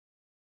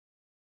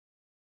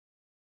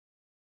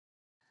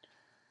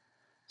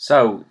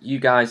So, you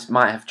guys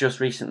might have just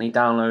recently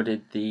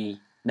downloaded the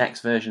next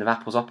version of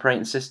Apple's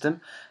operating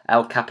system,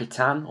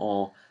 Capitan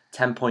or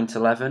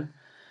 10.11.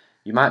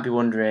 You might be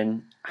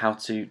wondering how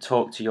to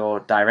talk to your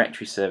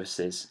directory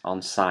services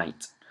on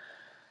site.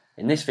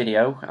 In this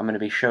video, I'm going to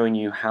be showing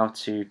you how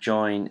to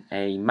join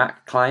a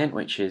Mac client,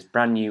 which is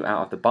brand new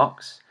out of the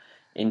box,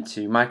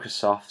 into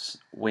Microsoft's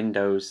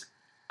Windows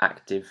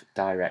Active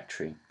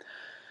Directory.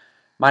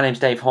 My name's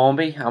Dave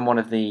Hornby. I'm one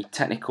of the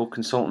technical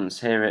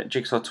consultants here at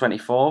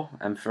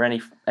Jigsaw24, and for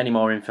any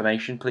more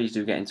information, please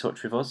do get in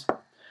touch with us.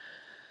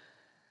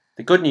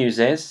 The good news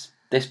is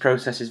this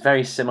process is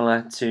very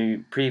similar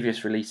to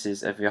previous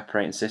releases of the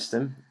operating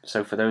system,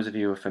 so for those of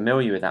you who are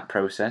familiar with that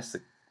process,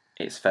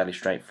 it's fairly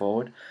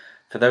straightforward.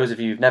 For those of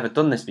you who've never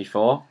done this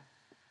before,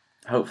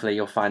 hopefully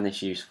you'll find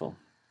this useful.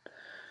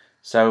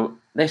 So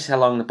this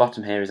along the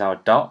bottom here is our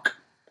dock,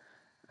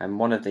 and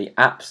one of the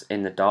apps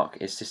in the dock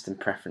is System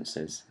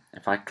Preferences.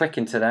 If I click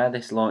into there,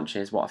 this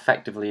launches what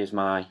effectively is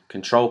my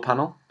control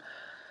panel,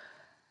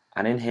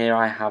 and in here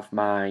I have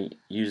my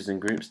Users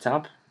and Groups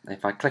tab.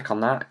 If I click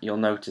on that, you'll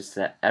notice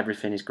that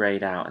everything is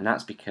greyed out, and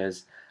that's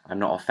because I'm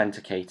not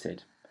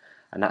authenticated,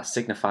 and that's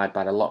signified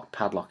by the lock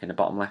padlock in the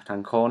bottom left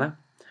hand corner.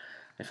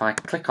 If I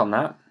click on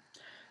that,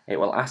 it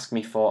will ask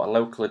me for a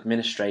local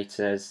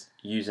administrator's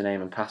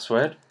username and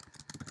password,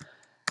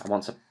 and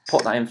once I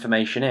put that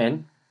information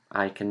in,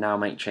 I can now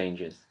make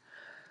changes.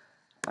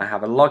 I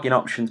have a login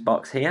options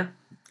box here,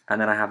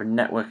 and then I have a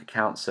network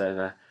account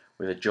server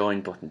with a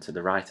join button to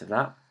the right of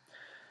that.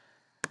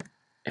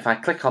 If I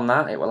click on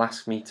that, it will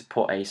ask me to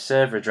put a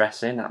server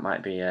address in. That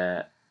might be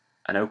an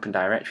Open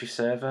Directory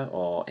server,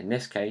 or in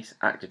this case,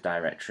 Active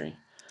Directory.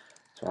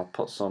 So I'll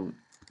put some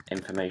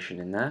information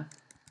in there.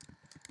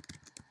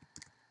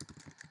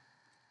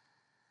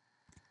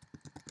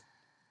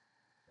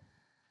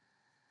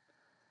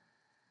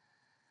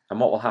 And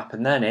what will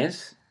happen then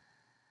is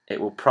it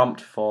will prompt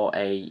for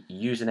a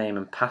username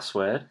and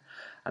password,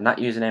 and that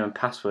username and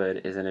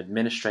password is an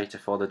administrator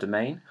for the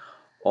domain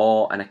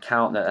or an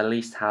account that at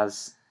least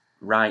has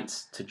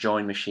rights to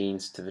join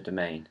machines to the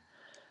domain.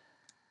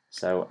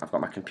 So I've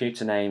got my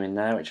computer name in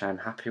there, which I'm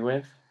happy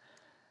with.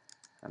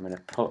 I'm going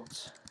to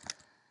put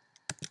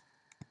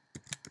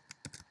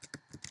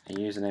a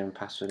username and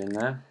password in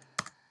there,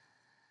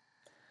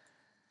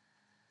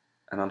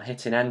 and on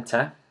hitting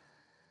enter,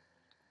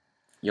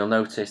 you'll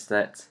notice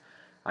that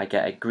I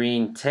get a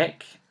green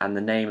tick and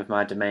the name of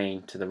my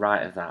domain to the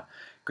right of that.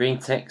 Green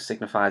tick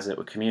signifies that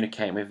we're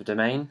communicating with the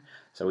domain,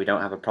 so we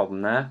don't have a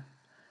problem there.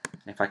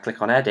 If I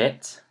click on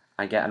edit,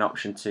 I get an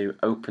option to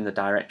open the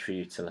directory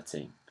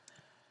utility.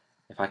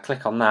 If I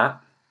click on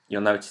that, you'll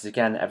notice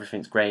again that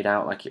everything's greyed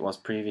out like it was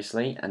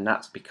previously, and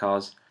that's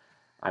because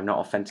I'm not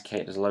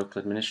authenticated as a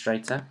local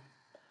administrator.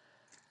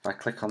 If I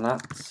click on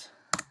that,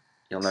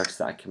 you'll notice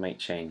that I can make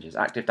changes.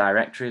 Active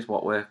Directory is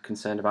what we're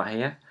concerned about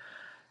here.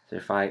 So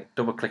if I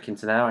double click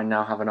into there, I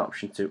now have an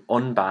option to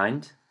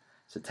unbind,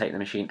 so take the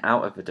machine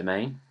out of the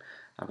domain.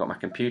 I've got my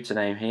computer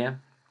name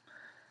here.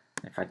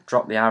 If I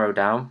drop the arrow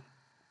down,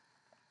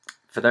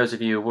 for those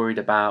of you who are worried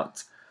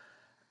about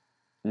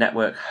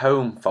network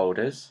home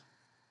folders,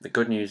 the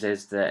good news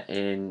is that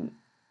in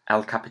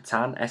El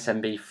Capitan,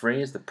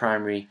 SMB3 is the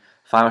primary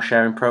file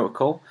sharing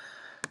protocol,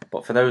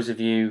 but for those of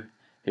you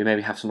who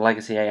maybe have some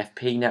legacy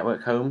AFP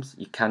network homes,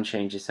 you can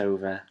change this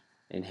over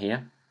in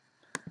here.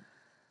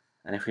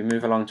 And if we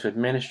move along to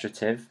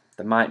administrative,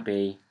 there might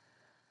be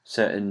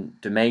certain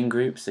domain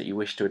groups that you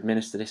wish to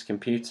administer this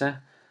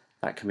computer.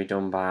 That can be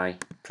done by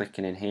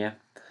clicking in here.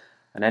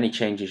 And any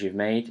changes you've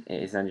made,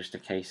 it is then just a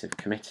case of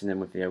committing them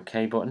with the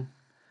OK button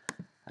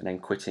and then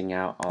quitting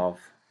out of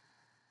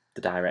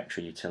the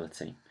directory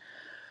utility.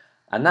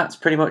 And that's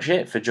pretty much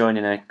it for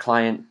joining a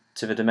client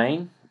to the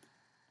domain.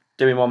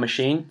 Doing one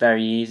machine,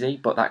 very easy,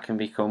 but that can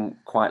become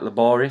quite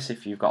laborious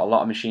if you've got a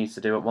lot of machines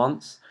to do at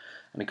once.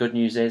 And the good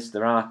news is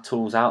there are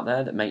tools out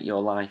there that make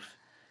your life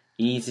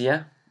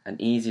easier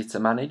and easier to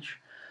manage,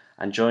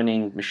 and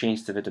joining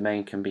machines to the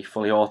domain can be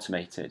fully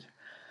automated.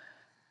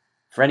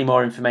 For any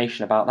more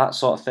information about that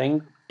sort of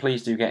thing,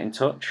 please do get in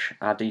touch.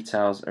 Our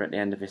details are at the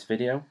end of this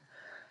video.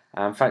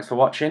 Thanks for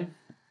watching.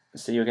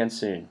 See you again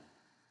soon.